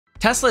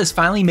Tesla is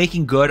finally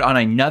making good on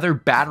another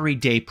battery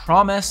day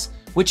promise,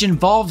 which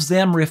involves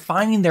them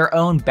refining their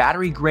own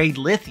battery-grade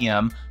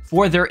lithium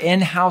for their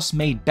in-house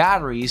made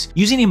batteries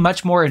using a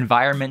much more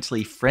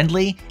environmentally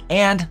friendly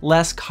and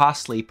less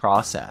costly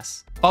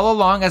process. Follow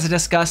along as I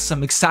discuss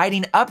some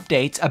exciting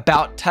updates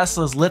about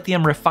Tesla's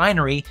lithium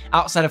refinery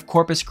outside of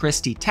Corpus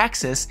Christie,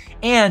 Texas,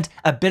 and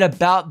a bit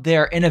about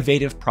their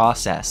innovative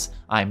process.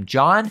 I'm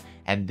John,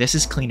 and this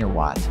is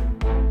Cleanerwatt.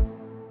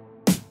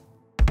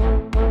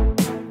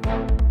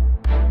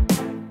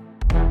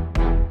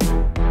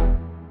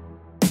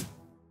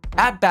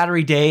 At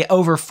Battery Day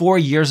over 4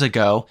 years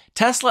ago,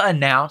 Tesla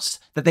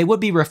announced that they would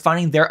be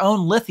refining their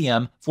own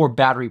lithium for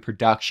battery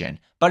production.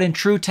 But in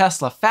true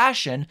Tesla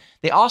fashion,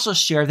 they also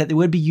shared that they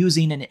would be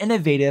using an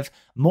innovative,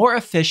 more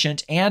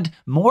efficient, and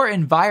more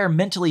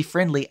environmentally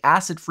friendly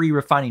acid-free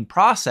refining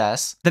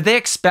process that they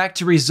expect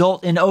to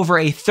result in over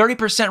a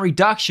 30%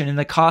 reduction in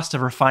the cost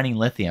of refining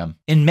lithium.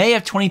 In May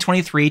of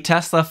 2023,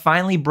 Tesla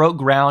finally broke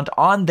ground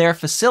on their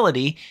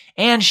facility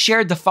and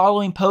shared the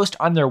following post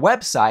on their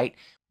website,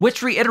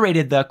 which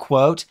reiterated the,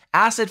 quote,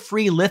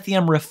 acid-free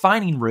lithium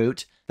refining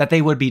route that they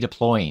would be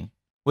deploying.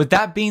 With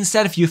that being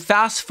said, if you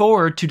fast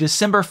forward to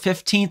December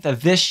 15th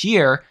of this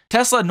year,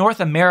 Tesla North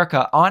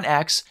America on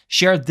X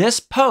shared this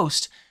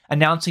post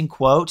announcing,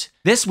 quote,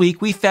 this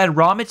week we fed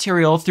raw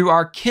material through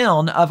our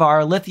kiln of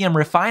our lithium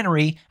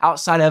refinery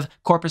outside of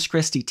Corpus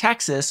Christie,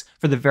 Texas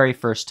for the very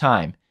first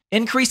time.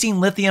 Increasing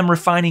lithium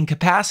refining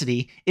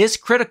capacity is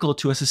critical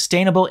to a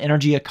sustainable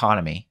energy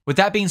economy. With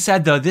that being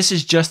said though, this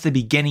is just the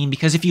beginning,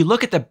 because if you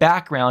look at the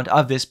background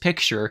of this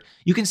picture,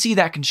 you can see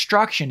that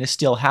construction is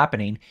still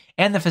happening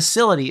and the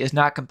facility is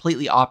not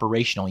completely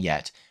operational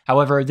yet.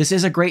 However, this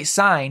is a great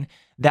sign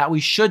that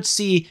we should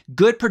see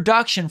good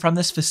production from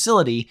this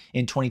facility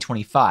in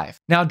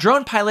 2025. Now,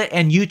 drone pilot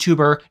and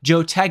YouTuber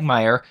Joe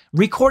Tegmeyer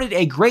recorded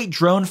a great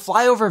drone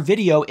flyover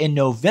video in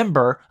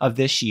November of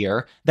this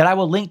year that I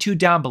will link to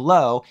down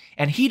below,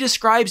 and he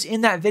describes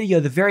in that video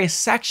the various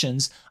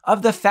sections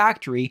of the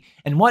factory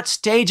and what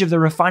stage of the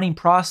refining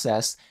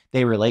process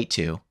they relate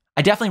to.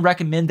 I definitely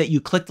recommend that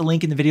you click the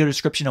link in the video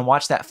description and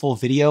watch that full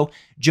video.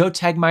 Joe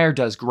Tegmeyer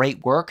does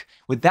great work.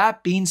 With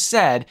that being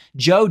said,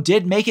 Joe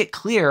did make it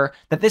clear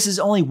that this is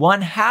only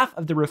one half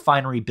of the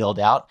refinery build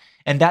out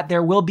and that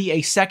there will be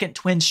a second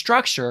twin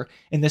structure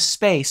in the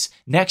space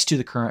next to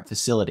the current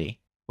facility.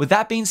 With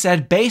that being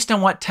said, based on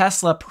what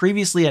Tesla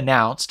previously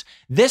announced,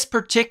 this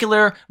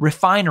particular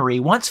refinery,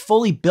 once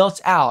fully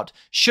built out,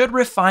 should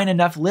refine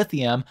enough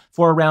lithium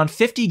for around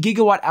 50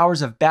 gigawatt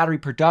hours of battery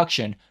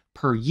production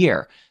per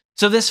year.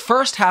 So this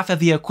first half of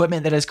the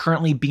equipment that is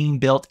currently being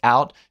built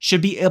out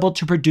should be able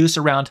to produce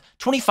around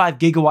 25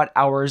 gigawatt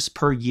hours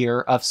per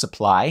year of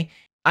supply.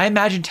 I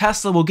imagine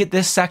Tesla will get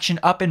this section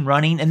up and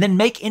running and then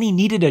make any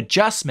needed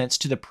adjustments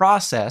to the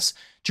process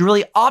to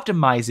really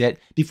optimize it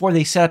before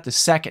they set up the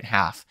second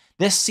half.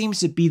 This seems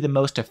to be the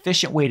most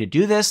efficient way to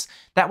do this.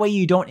 That way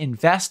you don't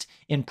invest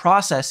in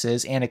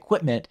processes and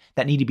equipment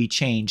that need to be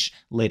changed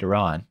later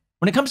on.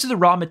 When it comes to the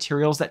raw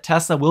materials that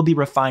Tesla will be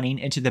refining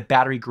into the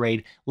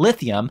battery-grade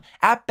lithium,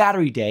 at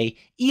Battery Day,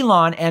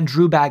 Elon and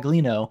Drew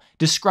Baglino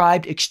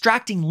described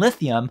extracting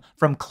lithium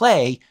from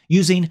clay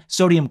using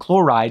sodium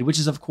chloride, which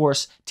is of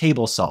course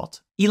table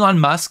salt. Elon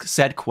Musk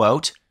said,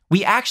 quote,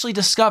 we actually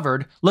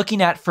discovered, looking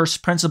at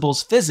first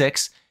principles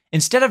physics,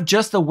 instead of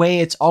just the way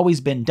it's always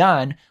been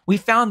done, we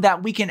found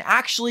that we can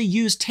actually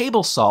use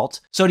table salt,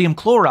 sodium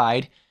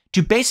chloride,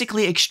 to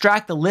basically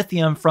extract the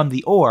lithium from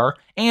the ore,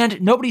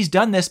 and nobody's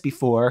done this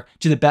before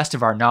to the best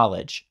of our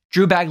knowledge.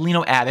 Drew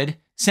Baglino added,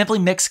 simply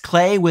mix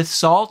clay with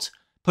salt,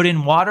 put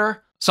in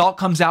water, salt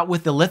comes out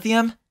with the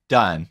lithium,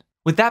 done.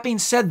 With that being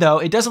said though,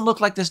 it doesn't look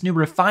like this new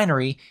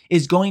refinery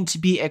is going to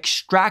be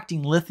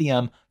extracting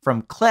lithium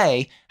from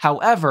clay.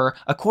 However,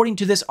 according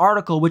to this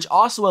article, which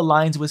also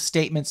aligns with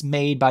statements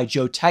made by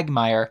Joe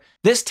Tegmeyer,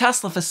 this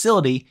Tesla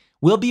facility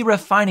will be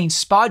refining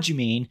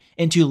spodumene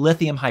into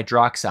lithium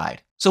hydroxide.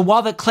 So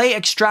while the clay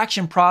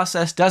extraction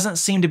process doesn't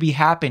seem to be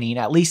happening,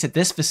 at least at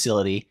this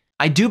facility,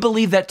 I do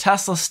believe that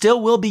Tesla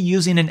still will be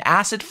using an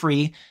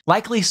acid-free,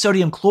 likely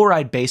sodium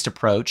chloride-based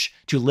approach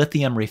to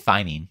lithium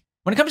refining.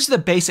 When it comes to the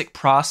basic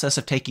process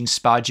of taking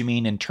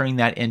spodumene and turning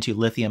that into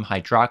lithium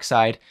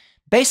hydroxide,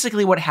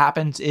 basically what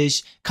happens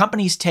is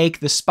companies take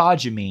the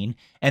spodumene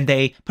and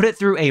they put it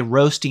through a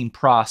roasting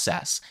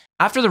process.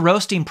 After the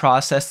roasting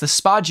process, the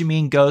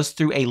spodumene goes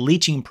through a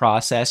leaching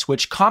process,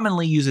 which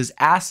commonly uses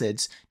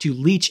acids to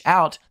leach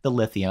out the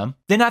lithium.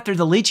 Then after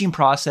the leaching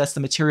process, the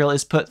material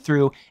is put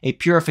through a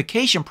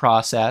purification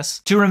process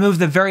to remove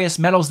the various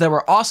metals that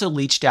were also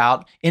leached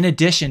out in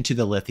addition to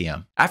the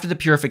lithium. After the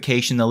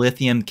purification, the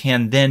lithium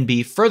can then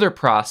be further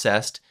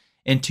processed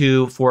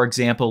into, for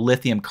example,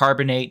 lithium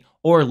carbonate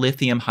or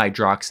lithium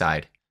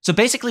hydroxide. So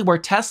basically where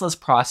Tesla's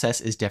process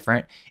is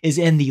different is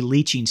in the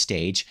leaching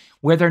stage,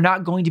 where they're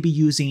not going to be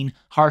using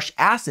harsh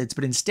acids,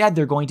 but instead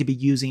they're going to be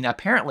using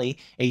apparently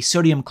a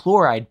sodium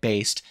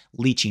chloride-based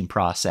leaching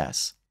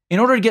process. In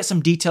order to get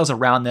some details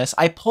around this,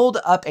 I pulled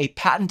up a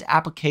patent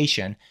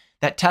application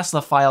that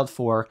Tesla filed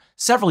for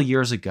several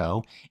years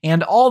ago.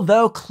 And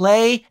although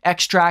clay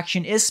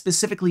extraction is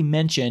specifically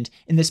mentioned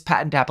in this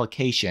patent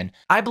application,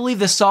 I believe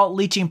the salt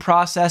leaching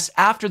process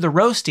after the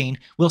roasting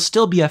will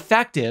still be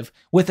effective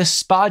with the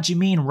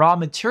spodumene raw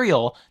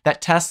material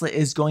that Tesla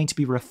is going to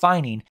be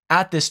refining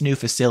at this new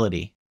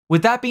facility.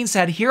 With that being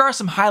said, here are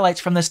some highlights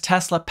from this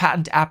Tesla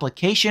patent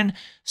application,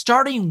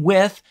 starting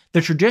with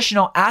the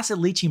traditional acid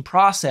leaching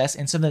process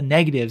and some of the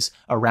negatives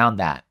around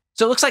that.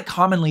 So it looks like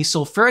commonly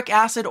sulfuric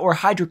acid or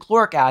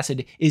hydrochloric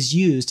acid is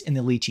used in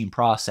the leaching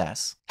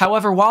process.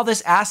 However, while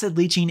this acid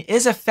leaching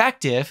is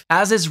effective,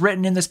 as is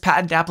written in this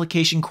patent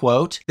application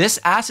quote, this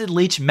acid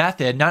leach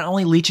method not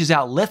only leaches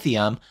out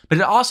lithium, but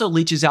it also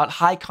leaches out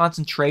high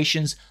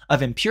concentrations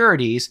of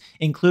impurities,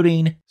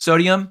 including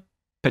sodium,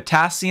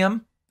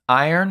 potassium,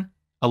 iron,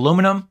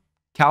 aluminum,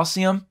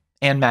 calcium,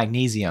 and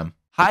magnesium.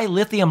 High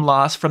lithium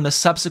loss from the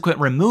subsequent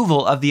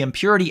removal of the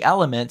impurity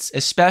elements,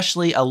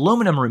 especially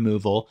aluminum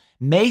removal,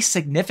 may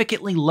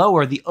significantly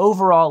lower the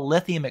overall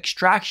lithium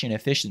extraction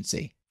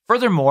efficiency.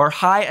 Furthermore,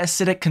 high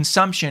acidic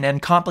consumption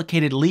and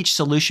complicated leach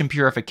solution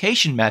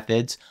purification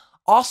methods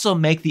also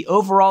make the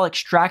overall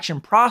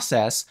extraction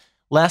process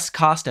less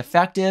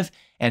cost-effective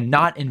and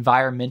not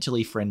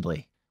environmentally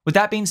friendly. With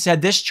that being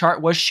said, this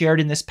chart was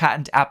shared in this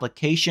patent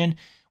application,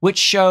 which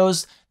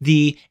shows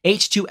the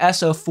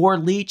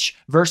H2SO4 leach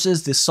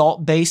versus the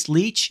salt-based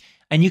leach.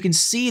 And you can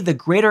see the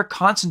greater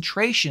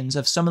concentrations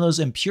of some of those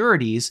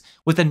impurities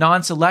with the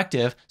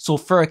non-selective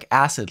sulfuric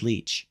acid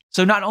leach.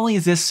 So not only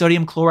is this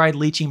sodium chloride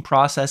leaching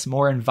process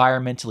more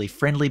environmentally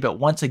friendly, but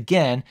once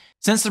again,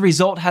 since the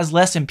result has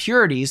less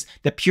impurities,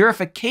 the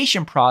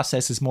purification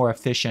process is more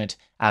efficient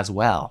as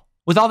well.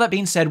 With all that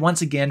being said,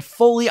 once again,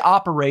 fully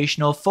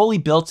operational, fully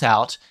built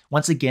out,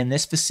 once again,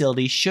 this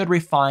facility should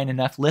refine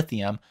enough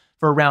lithium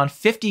for around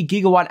 50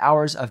 gigawatt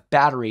hours of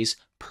batteries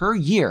per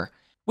year,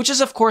 which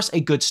is of course a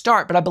good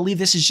start, but I believe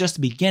this is just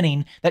the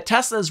beginning, that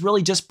Tesla is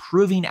really just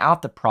proving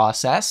out the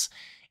process,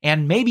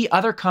 and maybe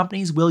other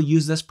companies will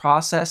use this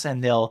process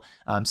and they'll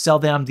sell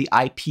them the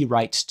IP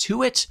rights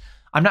to it.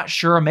 I'm not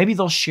sure, maybe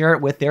they'll share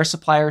it with their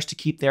suppliers to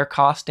keep their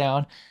costs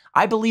down.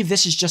 I believe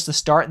this is just a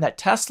start and that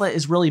Tesla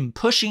is really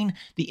pushing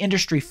the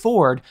industry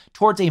forward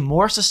towards a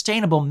more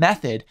sustainable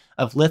method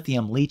of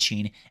lithium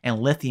leaching and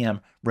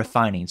lithium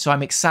refining. So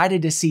I'm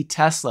excited to see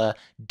Tesla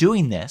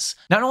doing this,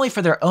 not only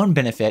for their own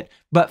benefit,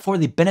 but for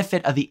the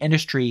benefit of the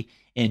industry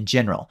in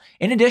general.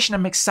 In addition,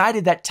 I'm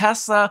excited that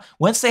Tesla,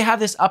 once they have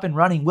this up and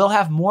running, will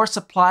have more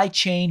supply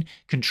chain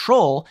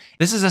control.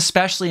 This is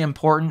especially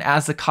important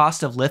as the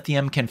cost of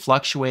lithium can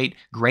fluctuate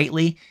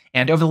greatly.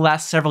 And over the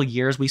last several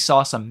years, we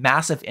saw some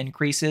massive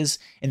increases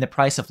in the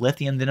price of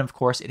lithium. Then, of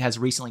course, it has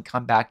recently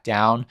come back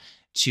down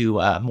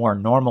to more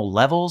normal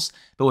levels.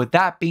 But with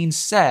that being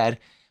said,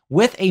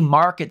 with a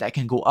market that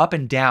can go up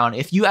and down,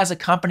 if you as a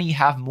company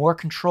have more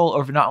control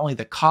over not only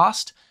the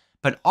cost,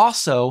 but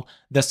also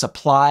the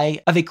supply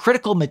of a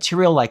critical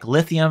material like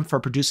lithium for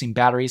producing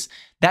batteries,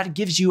 that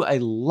gives you a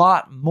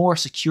lot more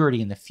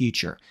security in the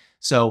future.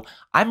 So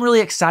I'm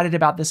really excited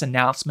about this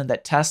announcement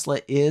that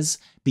Tesla is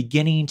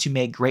beginning to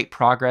make great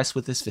progress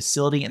with this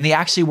facility, and they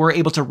actually were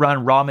able to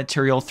run raw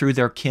material through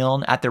their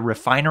kiln at their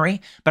refinery.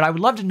 But I would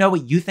love to know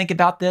what you think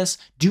about this.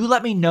 Do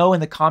let me know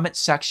in the comments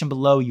section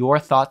below your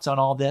thoughts on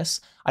all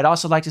this. I'd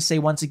also like to say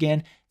once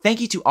again,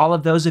 thank you to all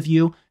of those of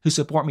you who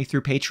support me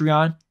through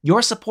Patreon.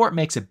 Your support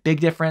makes a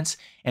big difference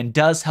and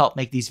does help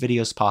make these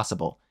videos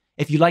possible.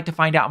 If you'd like to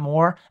find out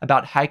more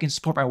about how you can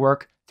support my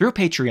work through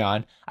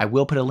Patreon, I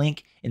will put a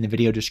link in the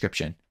video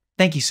description.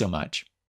 Thank you so much.